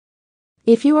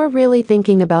If you are really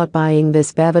thinking about buying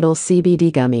this BeVital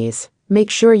CBD Gummies, make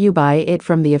sure you buy it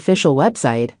from the official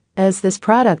website, as this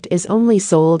product is only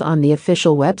sold on the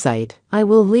official website. I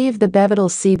will leave the BeVital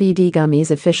CBD Gummies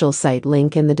official site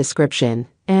link in the description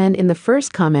and in the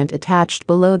first comment attached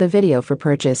below the video for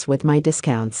purchase with my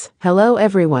discounts. Hello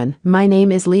everyone, my name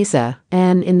is Lisa,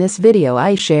 and in this video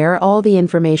I share all the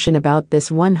information about this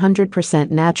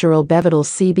 100% natural BeVital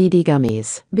CBD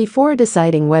Gummies. Before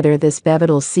deciding whether this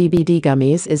BeVital CBD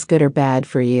Gummies is good or bad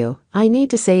for you, I need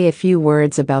to say a few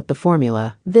words about the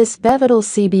formula. This BeVital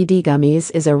CBD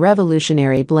Gummies is a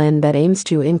revolutionary blend that aims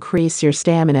to increase your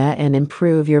stamina and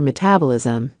improve your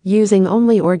metabolism, using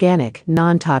only organic,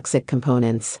 non-toxic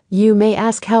components. You may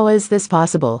ask, how is this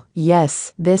possible?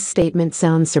 Yes, this statement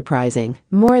sounds surprising.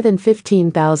 More than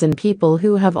 15,000 people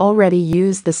who have already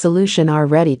used the solution are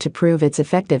ready to prove its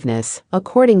effectiveness.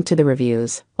 According to the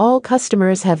reviews, all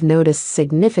customers have noticed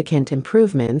significant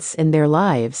improvements in their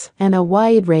lives and a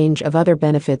wide range of other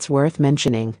benefits worth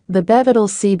mentioning. The BeVital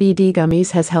CBD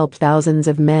Gummies has helped thousands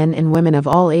of men and women of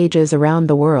all ages around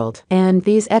the world, and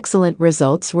these excellent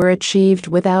results were achieved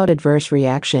without adverse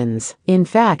reactions. In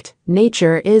fact,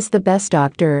 nature is the best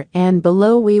doctor, and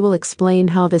below we will explain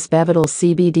how this BeVital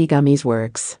CBD Gummies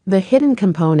works. The hidden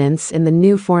components in the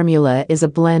new formula is a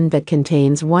blend that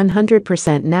contains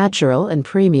 100% natural and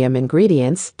premium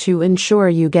ingredients to ensure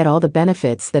you get all the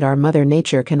benefits that our Mother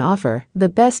Nature can offer. The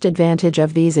best advantage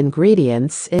of these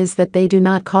ingredients is that they do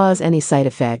not cause any side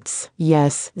effects.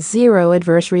 Yes, zero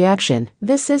adverse reaction.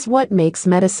 This is what makes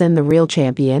medicine the real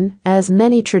champion, as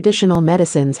many traditional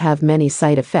medicines have many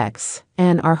side effects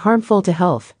and are harmful to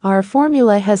health. Our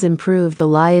formula has improved the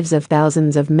lives of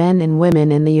thousands of men and women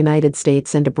in the United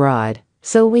States and abroad,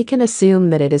 so we can assume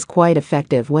that it is quite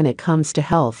effective when it comes to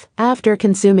health. After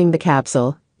consuming the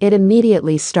capsule, it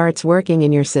immediately starts working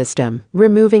in your system,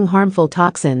 removing harmful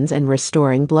toxins and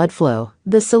restoring blood flow.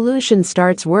 The solution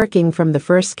starts working from the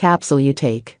first capsule you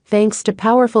take. Thanks to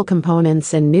powerful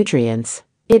components and nutrients,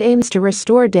 it aims to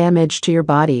restore damage to your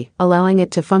body, allowing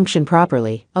it to function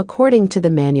properly. According to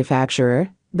the manufacturer,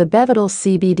 the BeVital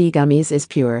CBD Gummies is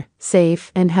pure,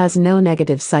 safe, and has no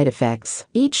negative side effects.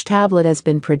 Each tablet has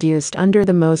been produced under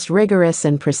the most rigorous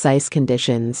and precise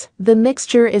conditions. The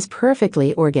mixture is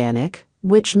perfectly organic,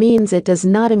 which means it does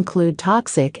not include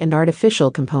toxic and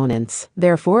artificial components.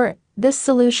 Therefore, this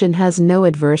solution has no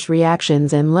adverse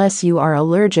reactions unless you are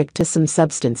allergic to some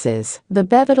substances. The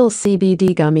BeVital CBD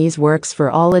Gummies works for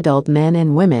all adult men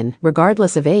and women,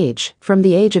 regardless of age. From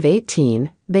the age of 18,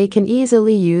 they can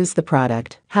easily use the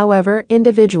product. However,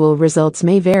 individual results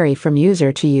may vary from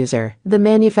user to user. The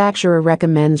manufacturer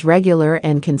recommends regular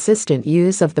and consistent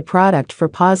use of the product for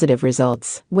positive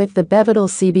results. With the BeVital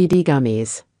CBD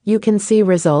Gummies, you can see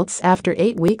results after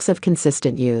 8 weeks of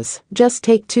consistent use. Just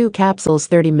take 2 capsules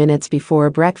 30 minutes before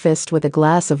breakfast with a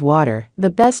glass of water. The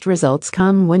best results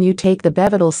come when you take the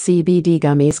BeVital CBD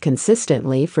Gummies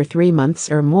consistently for 3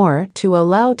 months or more to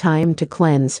allow time to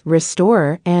cleanse,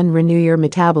 restore, and renew your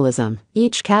metabolism.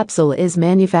 Each capsule is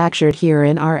manufactured here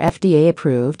in our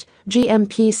FDA-approved,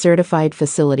 GMP-certified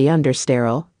facility under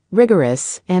sterile,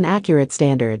 rigorous, and accurate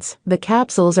standards. The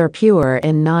capsules are pure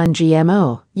and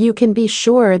non-GMO. You can be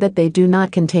sure that they do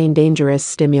not contain dangerous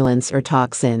stimulants or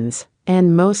toxins.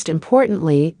 And most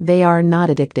importantly, they are not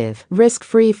addictive.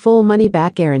 Risk-free full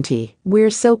money-back guarantee. We're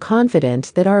so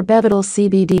confident that our BeVital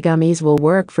CBD Gummies will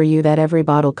work for you that every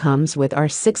bottle comes with our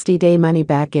 60-day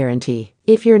money-back guarantee.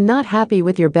 If you're not happy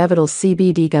with your BeVital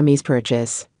CBD Gummies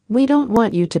purchase, we don't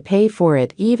want you to pay for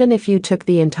it even if you took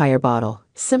the entire bottle.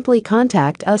 Simply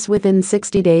contact us within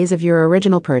 60 days of your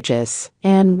original purchase,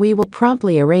 and we will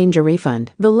promptly arrange a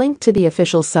refund. The link to the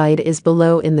official site is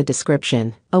below in the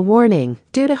description. A warning: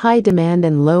 due to high demand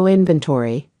and low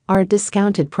inventory, our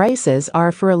discounted prices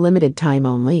are for a limited time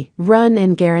only. Run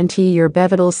and guarantee your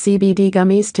BeVital CBD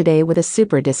Gummies today with a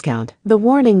super discount. The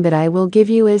warning that I will give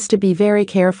you is to be very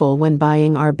careful when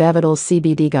buying our BeVital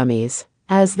CBD Gummies,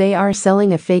 as they are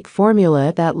selling a fake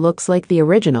formula that looks like the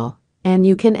original, and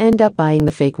you can end up buying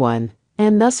the fake one,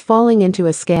 and thus falling into a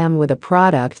scam with a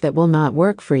product that will not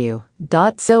work for you.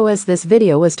 So as this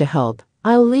video was to help,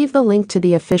 I'll leave the link to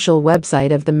the official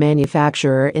website of the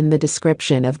manufacturer in the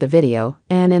description of the video,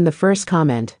 and in the first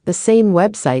comment, the same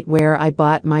website where I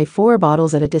bought my 4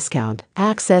 bottles at a discount.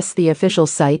 Access the official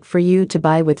site for you to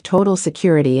buy with total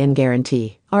security and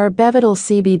guarantee. Our BeVital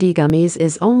CBD Gummies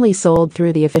is only sold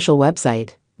through the official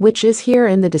website, which is here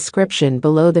in the description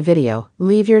below the video.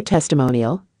 Leave your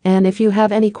testimonial, and if you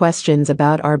have any questions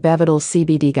about our BeVital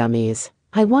CBD Gummies,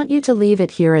 I want you to leave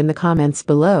it here in the comments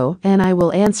below, and I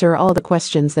will answer all the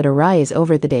questions that arise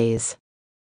over the days.